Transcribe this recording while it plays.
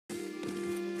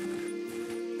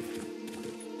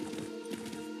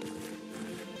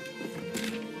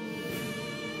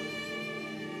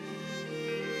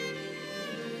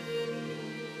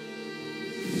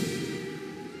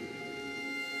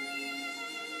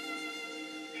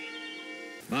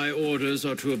My orders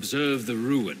are to observe the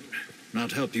ruin,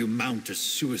 not help you mount a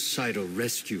suicidal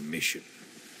rescue mission.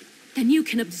 Then you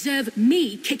can observe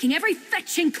me kicking every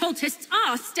fetching cultist's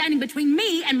ass standing between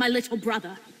me and my little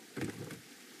brother.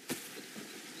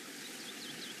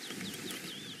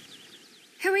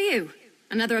 Who are you?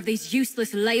 Another of these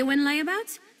useless Leowin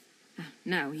layabouts? Oh,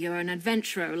 no, you're an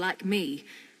adventurer like me.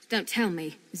 Don't tell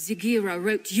me, Zagira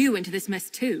roped you into this mess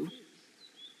too.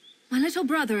 My little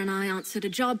brother and I answered a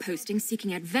job posting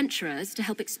seeking adventurers to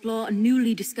help explore a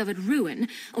newly discovered ruin,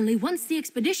 only once the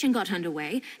expedition got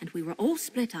underway and we were all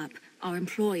split up, our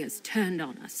employers turned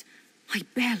on us. I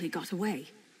barely got away.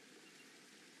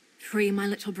 Free my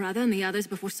little brother and the others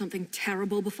before something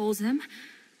terrible befalls them?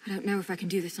 I don't know if I can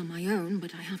do this on my own,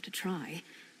 but I have to try.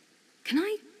 Can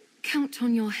I count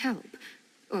on your help?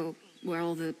 Or were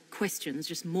all the questions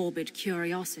just morbid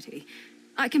curiosity?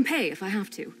 I can pay if I have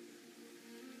to.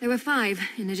 There were 5,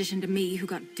 in addition to me, who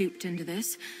got duped into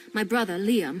this. My brother,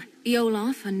 Liam,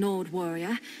 Eolaf, a Nord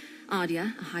warrior,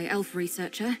 Ardia, a High Elf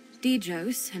researcher,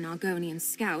 Dijos, an Argonian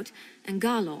scout, and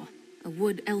Garlor, a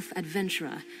Wood Elf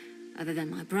adventurer. Other than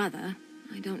my brother,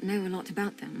 I don't know a lot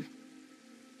about them.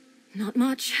 Not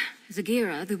much.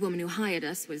 Zagira, the woman who hired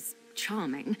us, was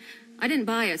charming. I didn't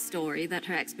buy her story that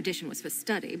her expedition was for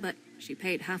study, but she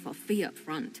paid half our fee up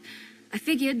front. I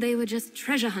figured they were just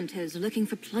treasure hunters looking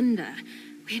for plunder.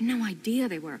 We had no idea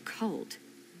they were a cult.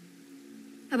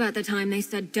 About the time they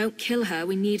said, "Don't kill her,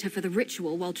 we need her for the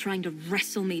ritual," while trying to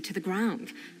wrestle me to the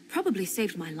ground. Probably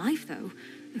saved my life, though.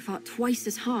 I fought twice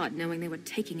as hard knowing they were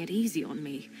taking it easy on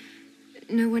me.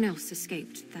 No one else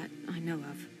escaped that I know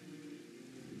of.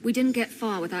 We didn't get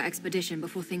far with our expedition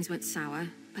before things went sour,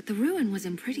 but the ruin was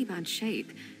in pretty bad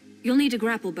shape. You'll need a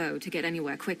grapple bow to get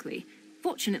anywhere quickly.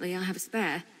 Fortunately, I have a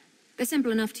spare. They're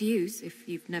simple enough to use if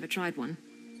you've never tried one.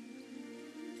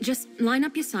 Just line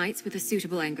up your sights with a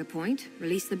suitable anchor point,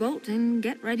 release the bolt, and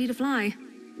get ready to fly.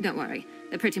 Don't worry,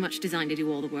 they're pretty much designed to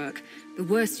do all the work. The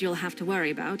worst you'll have to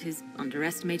worry about is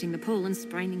underestimating the pull and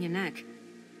spraining your neck.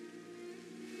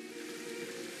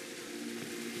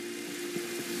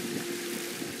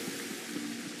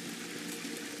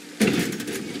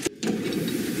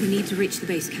 We need to reach the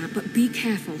base camp, but be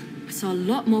careful. I saw a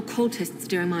lot more cultists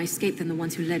during my escape than the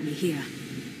ones who led me here.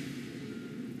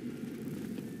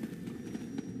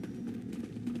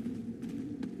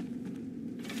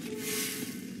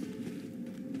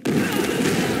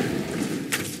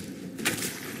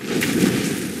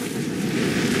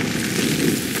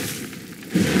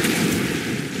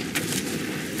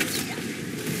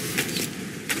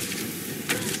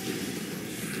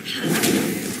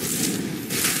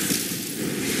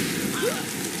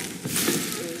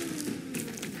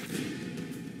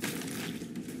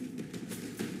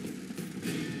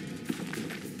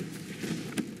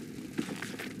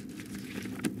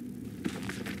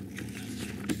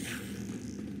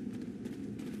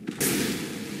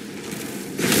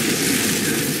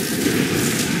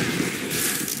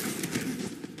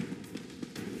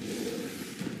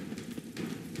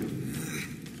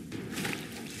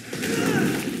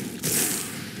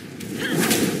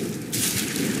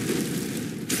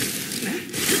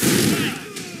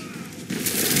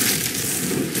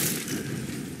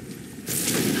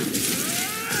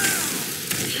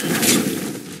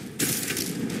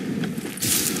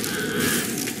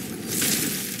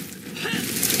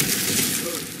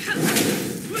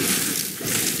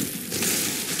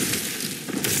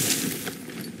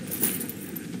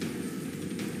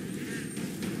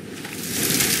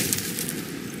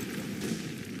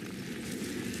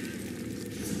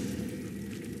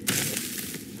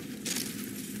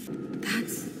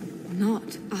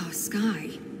 Not our sky.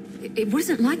 It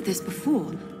wasn't like this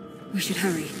before. We should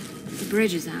hurry. The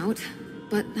bridge is out,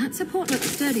 but that support looks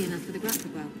sturdy enough for the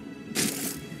grapple bow.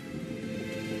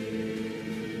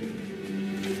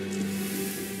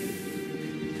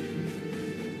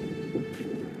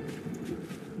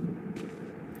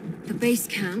 The base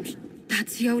camp,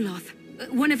 that's Yolov.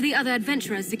 One of the other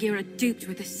adventurers Zagira duped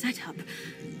with this setup.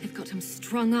 They've got him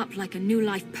strung up like a new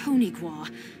life pony guar.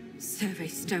 Survey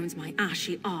stones my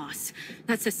ashy arse.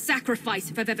 That's a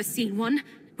sacrifice if I've ever seen one.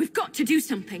 We've got to do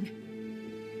something.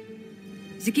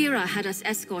 Zagira had us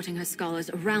escorting her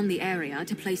scholars around the area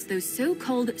to place those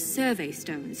so-called survey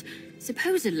stones.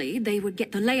 Supposedly, they would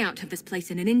get the layout of this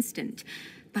place in an instant.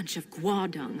 Bunch of guar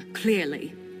dung,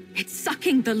 clearly. It's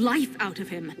sucking the life out of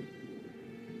him.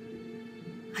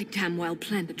 I damn well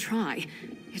plan to try.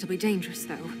 It'll be dangerous,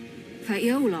 though. For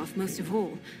Eolaf, most of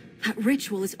all. That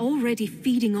ritual is already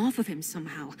feeding off of him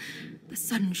somehow. The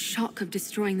sudden shock of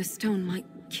destroying the stone might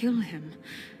kill him.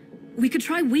 We could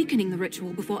try weakening the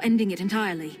ritual before ending it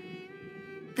entirely.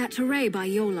 That array by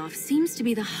Yolaf seems to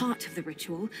be the heart of the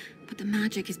ritual, but the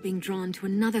magic is being drawn to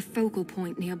another focal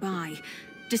point nearby.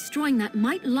 Destroying that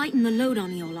might lighten the load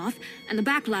on Yolaf, and the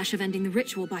backlash of ending the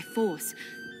ritual by force.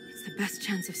 It's the best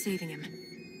chance of saving him.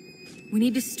 We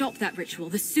need to stop that ritual,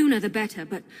 the sooner the better,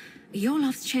 but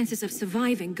Yolaf's chances of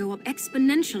surviving go up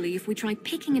exponentially if we try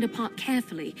picking it apart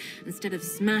carefully, instead of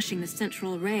smashing the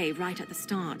central array right at the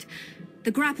start.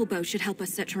 The grapple bow should help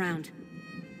us search around.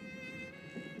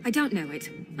 I don't know it.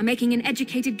 I'm making an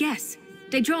educated guess.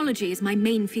 Daedrology is my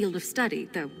main field of study,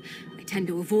 though I tend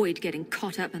to avoid getting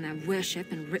caught up in their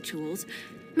worship and rituals.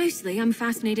 Mostly, I'm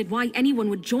fascinated why anyone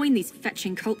would join these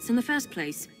fetching cults in the first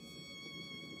place.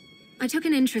 I took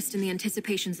an interest in the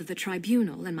anticipations of the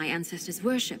tribunal and my ancestors'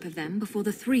 worship of them before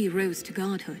the three rose to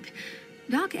godhood.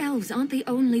 Dark elves aren't the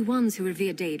only ones who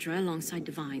revere Daedra alongside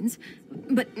divines,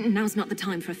 but now's not the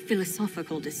time for a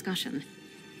philosophical discussion.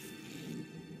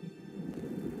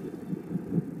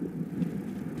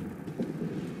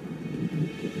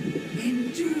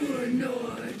 Endure,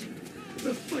 Nord.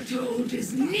 The foothold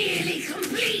is nearly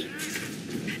complete.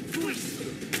 Voice!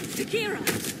 Sagira!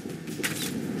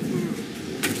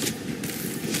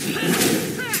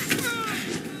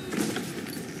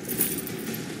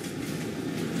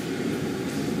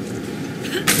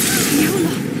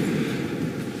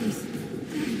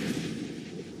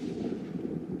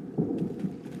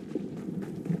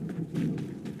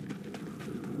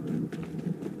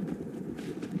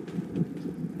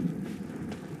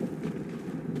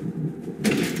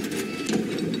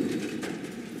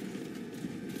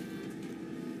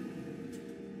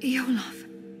 Yolaf.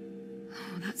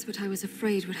 Oh, that's what I was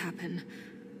afraid would happen.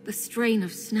 The strain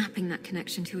of snapping that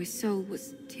connection to his soul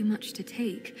was too much to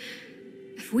take.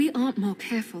 If we aren't more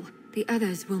careful, the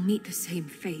others will meet the same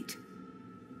fate.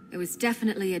 It was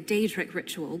definitely a Daedric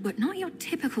ritual, but not your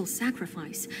typical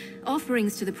sacrifice.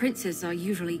 Offerings to the princes are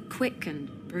usually quick and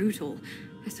brutal.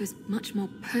 This was much more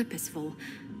purposeful.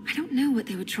 I don't know what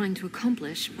they were trying to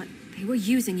accomplish, but they were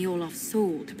using Yolaf's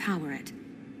soul to power it.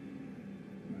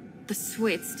 The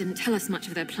Swits didn't tell us much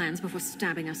of their plans before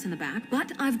stabbing us in the back,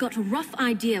 but I've got a rough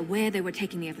idea where they were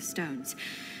taking the other stones.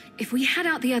 If we head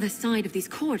out the other side of these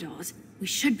corridors, we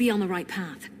should be on the right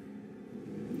path.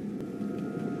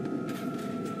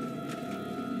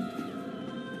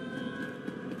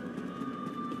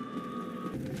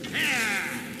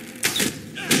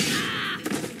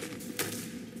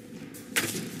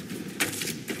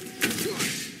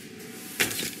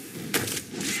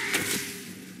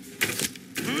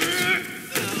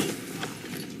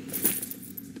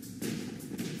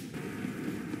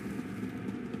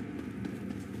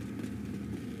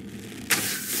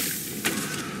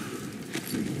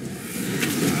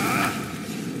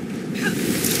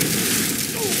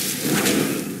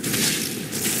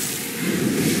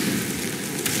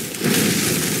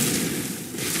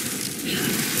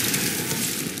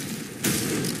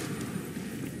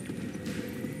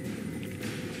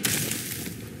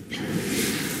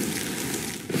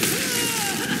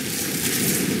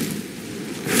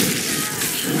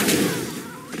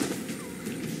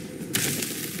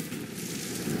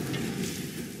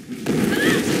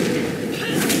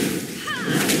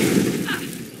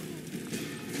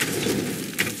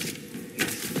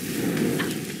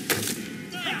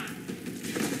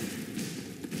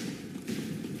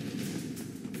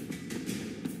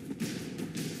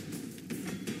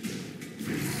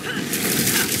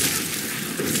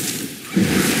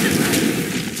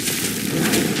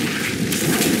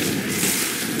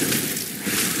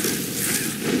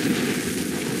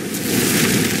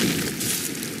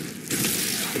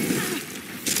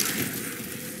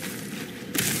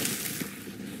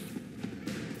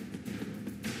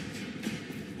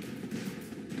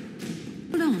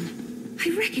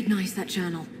 Recognize that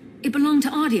journal. It belonged to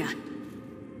Ardia.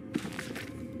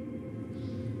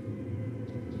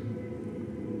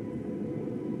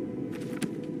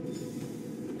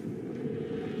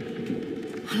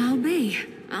 Well, I'll be.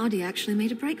 Ardia actually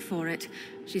made a break for it.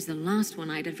 She's the last one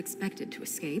I'd have expected to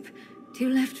escape. 2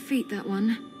 left feet, that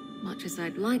one. Much as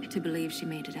I'd like to believe she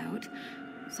made it out,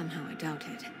 somehow I doubt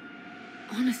it.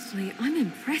 Honestly, I'm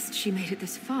impressed she made it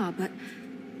this far, but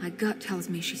my gut tells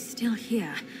me she's still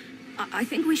here. I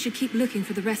think we should keep looking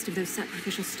for the rest of those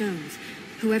sacrificial stones.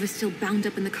 Whoever's still bound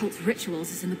up in the cult's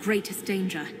rituals is in the greatest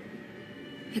danger.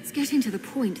 It's getting to the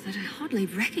point that I hardly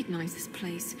recognize this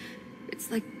place. It's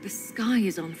like the sky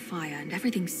is on fire and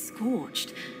everything's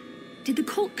scorched. Did the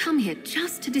cult come here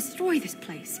just to destroy this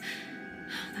place?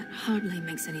 That hardly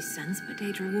makes any sense, but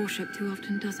Daedra worship too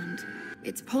often doesn't.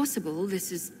 It's possible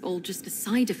this is all just a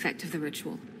side effect of the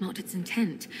ritual, not its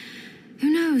intent. Who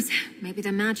knows? Maybe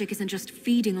their magic isn't just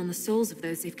feeding on the souls of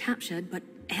those they've captured, but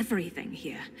everything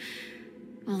here.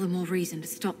 All the more reason to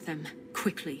stop them,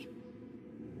 quickly.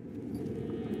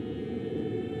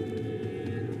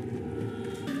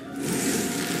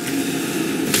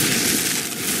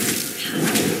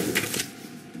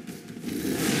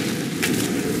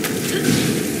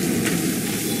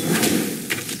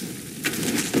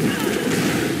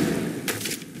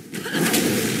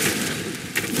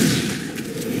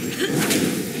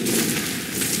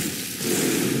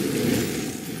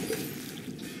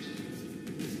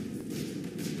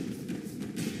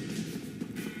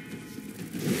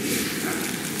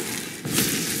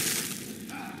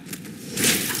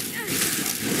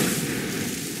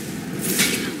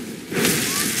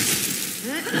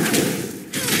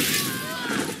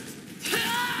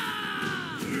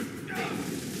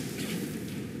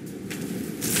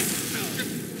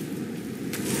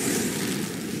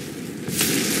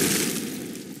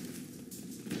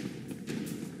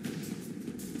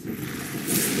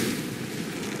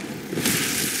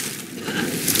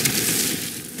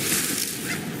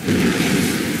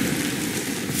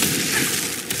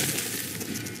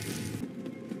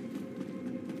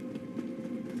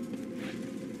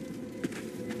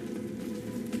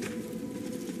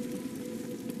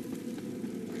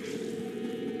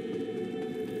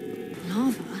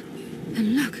 Lava?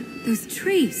 And look, those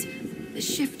trees! The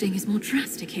shifting is more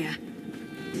drastic here.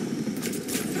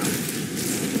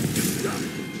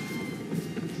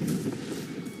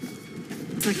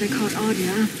 It's like they caught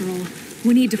Ardia after all.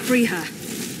 We need to free her.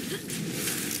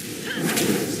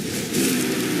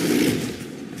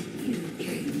 You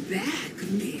came back,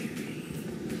 Mary.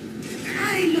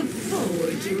 I look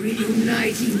forward to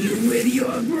reuniting you with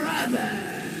your brother.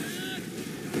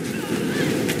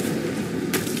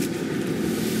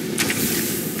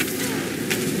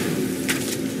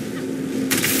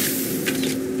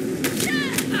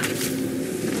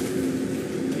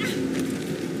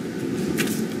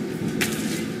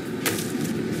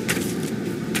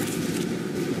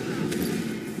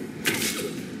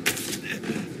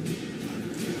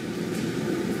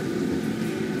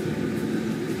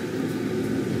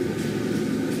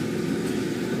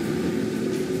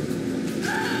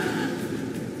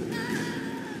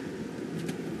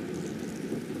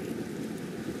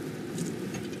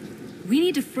 We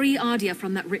need to free Ardia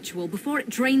from that ritual before it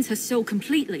drains her soul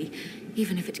completely,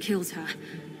 even if it kills her.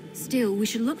 Still, we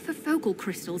should look for focal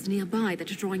crystals nearby that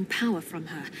are drawing power from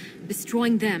her.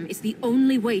 Destroying them is the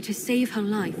only way to save her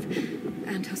life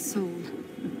and her soul.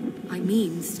 I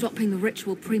mean, stopping the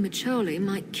ritual prematurely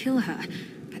might kill her,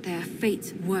 but there are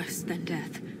fates worse than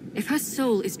death. If her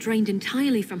soul is drained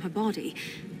entirely from her body,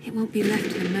 it won't be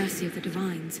left to the mercy of the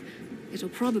divines. It'll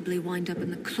probably wind up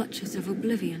in the clutches of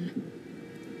oblivion.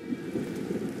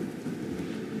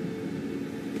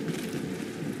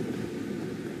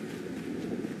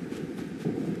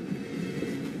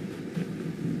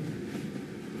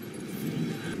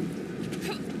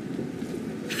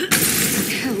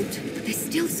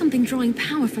 Something drawing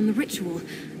power from the ritual.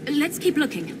 Let's keep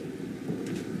looking.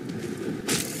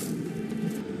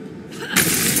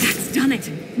 That's done it.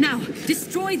 Now,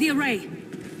 destroy the array.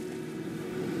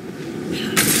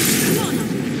 Come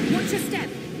on, watch your step.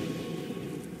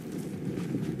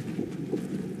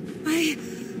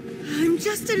 I'm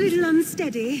just a little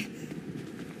unsteady.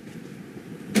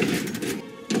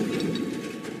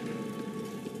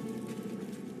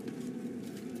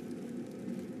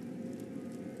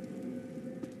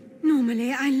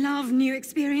 Normally, I love new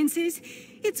experiences.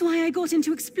 It's why I got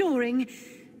into exploring.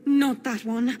 Not that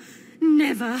one.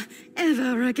 Never,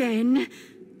 ever again.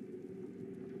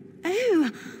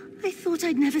 Oh, I thought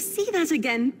I'd never see that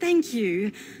again. Thank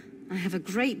you. I have a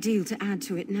great deal to add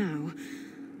to it now.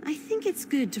 I think it's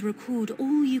good to record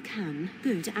all you can,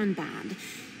 good and bad.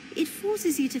 It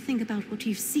forces you to think about what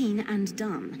you've seen and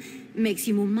done. Makes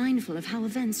you more mindful of how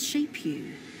events shape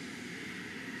you.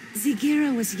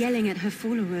 Zigira was yelling at her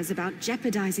followers about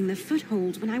jeopardizing the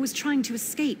foothold when I was trying to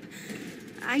escape.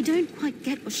 I don't quite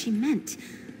get what she meant,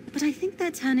 but I think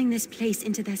they're turning this place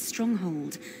into their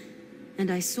stronghold.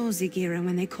 And I saw Zigira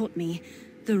when they caught me,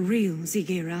 the real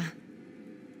Zigira.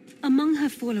 Among her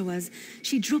followers,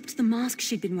 she dropped the mask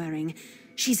she'd been wearing.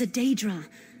 She's a Daedra.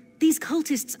 These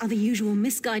cultists are the usual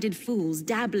misguided fools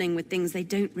dabbling with things they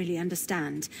don't really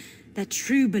understand. They're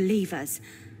true believers.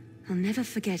 I'll never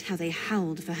forget how they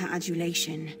howled for her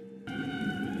adulation.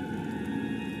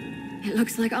 It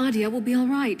looks like Ardia will be all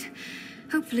right.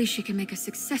 Hopefully she can make a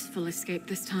successful escape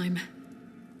this time.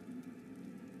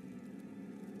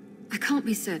 I can't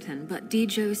be certain, but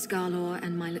Dijo, Scarlor,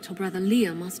 and my little brother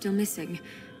Liam are still missing.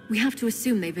 We have to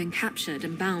assume they've been captured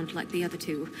and bound like the other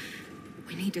two.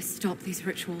 We need to stop these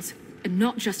rituals, and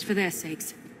not just for their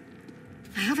sakes.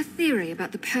 I have a theory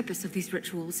about the purpose of these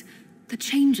rituals. The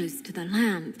changes to the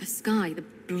land, the sky, the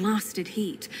blasted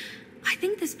heat. I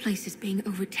think this place is being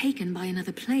overtaken by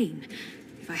another plane.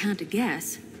 If I had to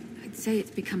guess, I'd say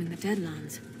it's becoming the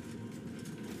Deadlands.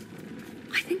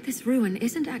 I think this ruin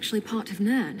isn't actually part of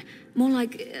Nirn. More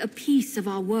like a piece of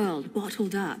our world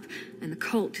bottled up, and the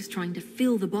cult is trying to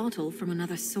fill the bottle from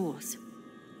another source.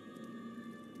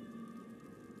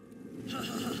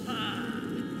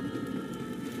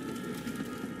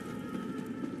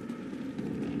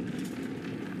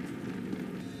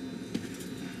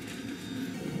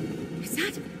 Is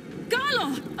that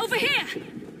Garlor? Over here!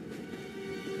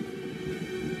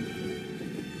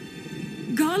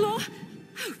 Garlor?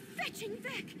 Oh, fetching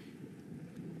Vic!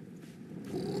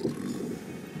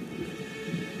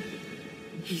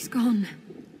 He's gone.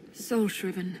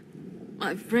 Soul-shriven.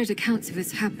 I've read accounts of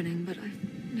this happening, but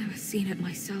I've never seen it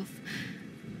myself.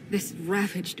 This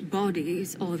ravaged body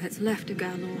is all that's left of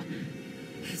Garlor.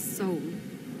 His soul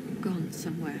gone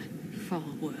somewhere far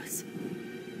worse.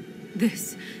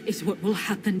 This is what will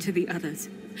happen to the others.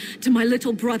 To my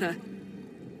little brother.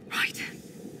 Right.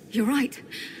 You're right.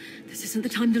 This isn't the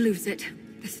time to lose it.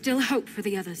 There's still hope for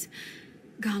the others.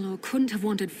 Garlor couldn't have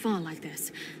wandered far like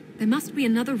this. There must be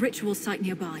another ritual site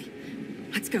nearby.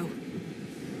 Let's go.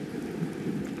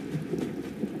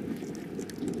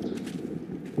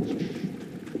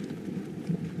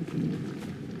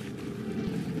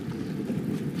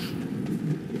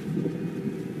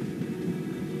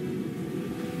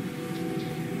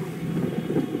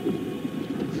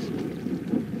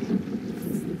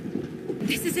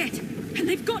 This is it! And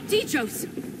they've got Dijos!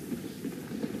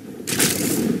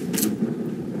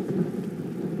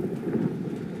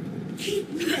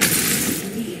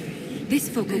 This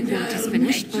focal point is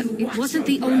finished, but it wasn't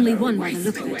the only one by the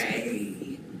look of it.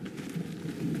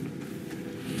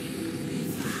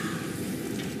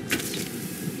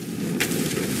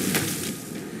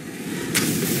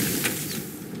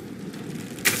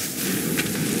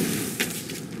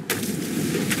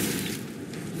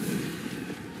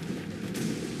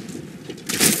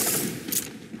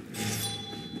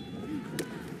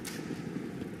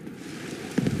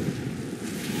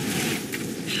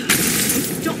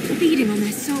 Feeding on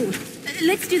their soul.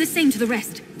 Let's do the same to the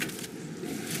rest.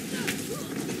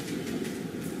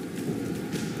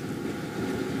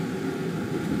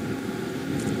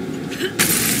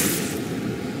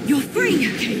 You're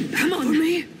free! Come on!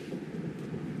 Me.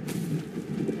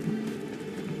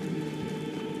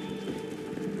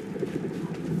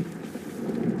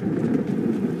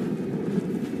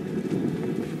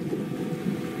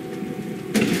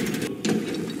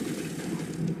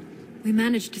 We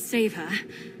managed to save her.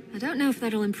 I don't know if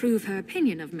that'll improve her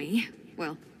opinion of me.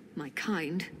 Well, my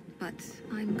kind. But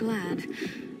I'm glad.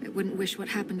 I wouldn't wish what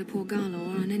happened to poor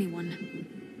Garlor on anyone.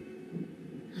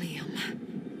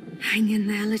 Liam. Hang in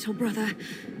there, little brother.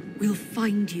 We'll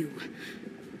find you.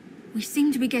 We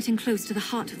seem to be getting close to the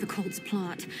heart of the cult's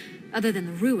plot. Other than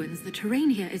the ruins, the terrain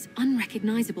here is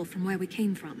unrecognizable from where we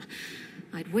came from.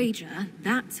 I'd wager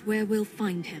that's where we'll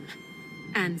find him.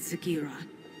 And Zagira.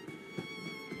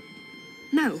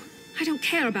 No, I don't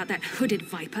care about that hooded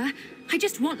viper. I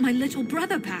just want my little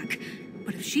brother back.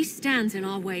 But if she stands in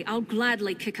our way, I'll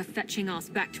gladly kick her fetching ass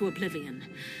back to oblivion.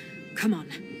 Come on,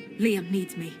 Liam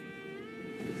needs me.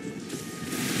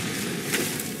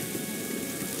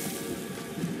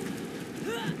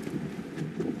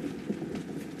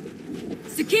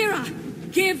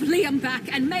 Zagira! Give Liam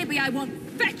back, and maybe I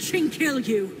won't fetch and kill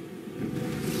you!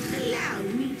 Allow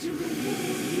me to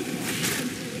reward you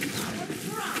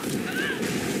for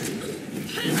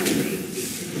handling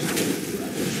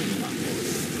our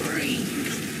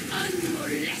screams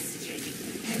unmolested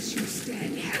as you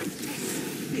stand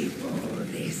helpless before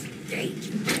this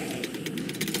gateway.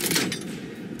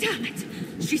 Damn it!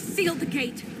 She sealed the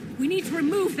gate. We need to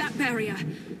remove that barrier.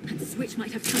 That switch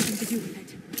might have something to do with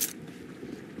it.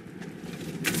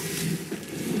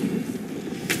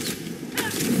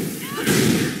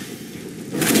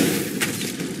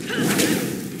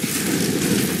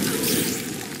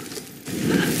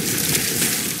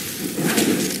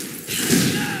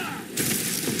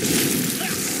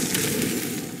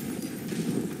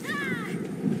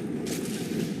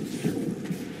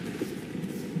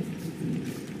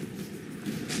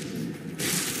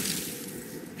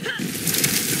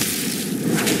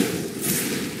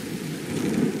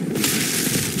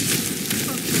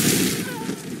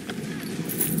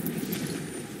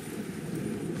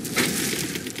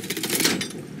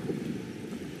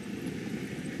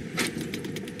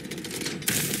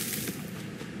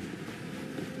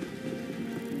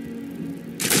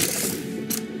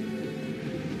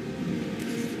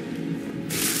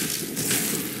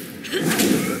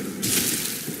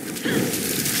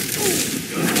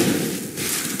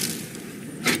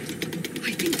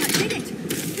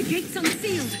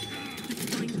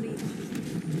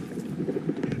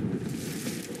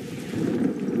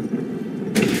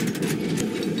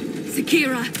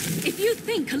 Zakira, if you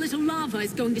think a little lava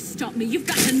is going to stop me, you've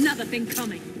got another thing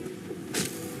coming.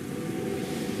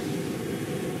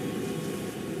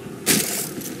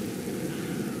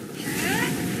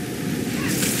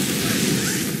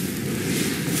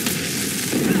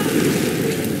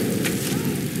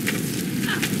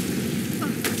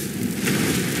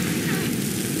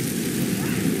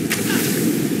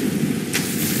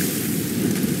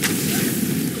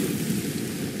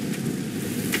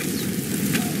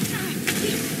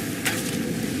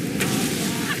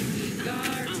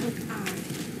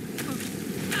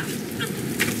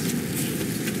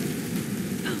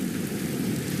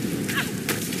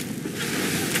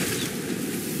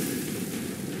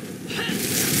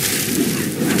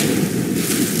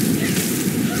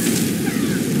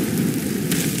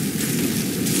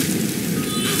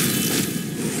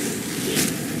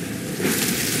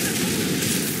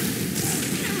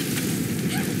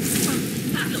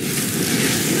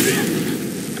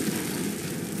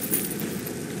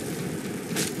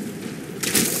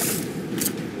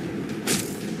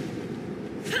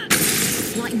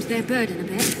 Lightened their burden a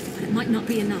bit, but it might not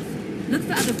be enough. Look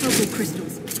for other focal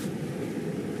crystals.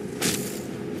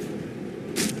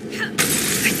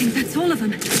 I think that's all of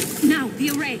them. Now,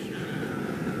 the array.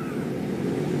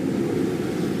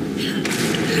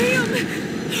 Liam!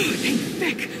 Oh, thank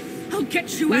Beck. I'll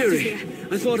get you out of Mary, here.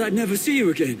 I thought I'd never see you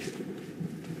again.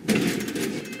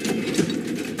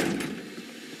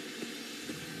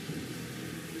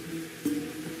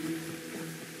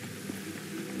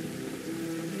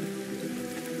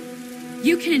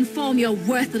 You can inform your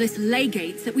worthless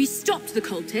legates that we stopped the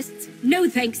cultists. No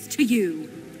thanks to you.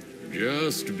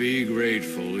 Just be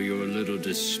grateful your little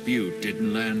dispute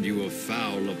didn't land you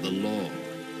afoul of the law.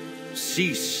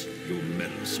 Cease your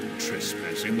meddlesome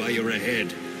trespassing while you're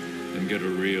ahead, and get a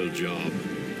real job.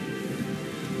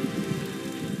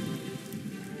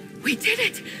 We did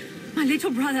it! My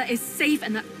little brother is safe,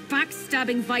 and that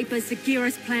backstabbing viper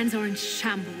Zakira's plans are in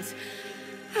shambles.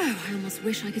 Oh, I almost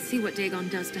wish I could see what Dagon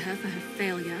does to her for her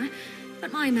failure,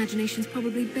 but my imagination's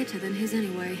probably better than his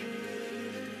anyway.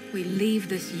 We leave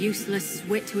this useless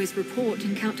swit to his report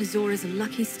and count to Zora's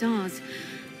lucky stars.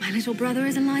 My little brother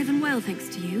is alive and well, thanks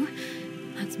to you.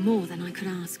 That's more than I could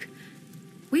ask.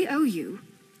 We owe you.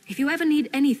 If you ever need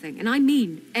anything, and I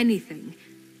mean anything,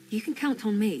 you can count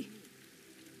on me.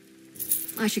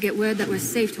 I should get word that we're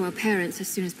safe to our parents as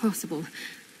soon as possible.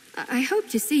 I hope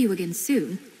to see you again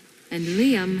soon. And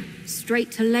Liam,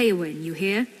 straight to Leowin, you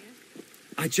hear?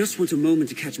 I just want a moment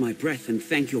to catch my breath and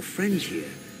thank your friend here,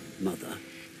 Mother.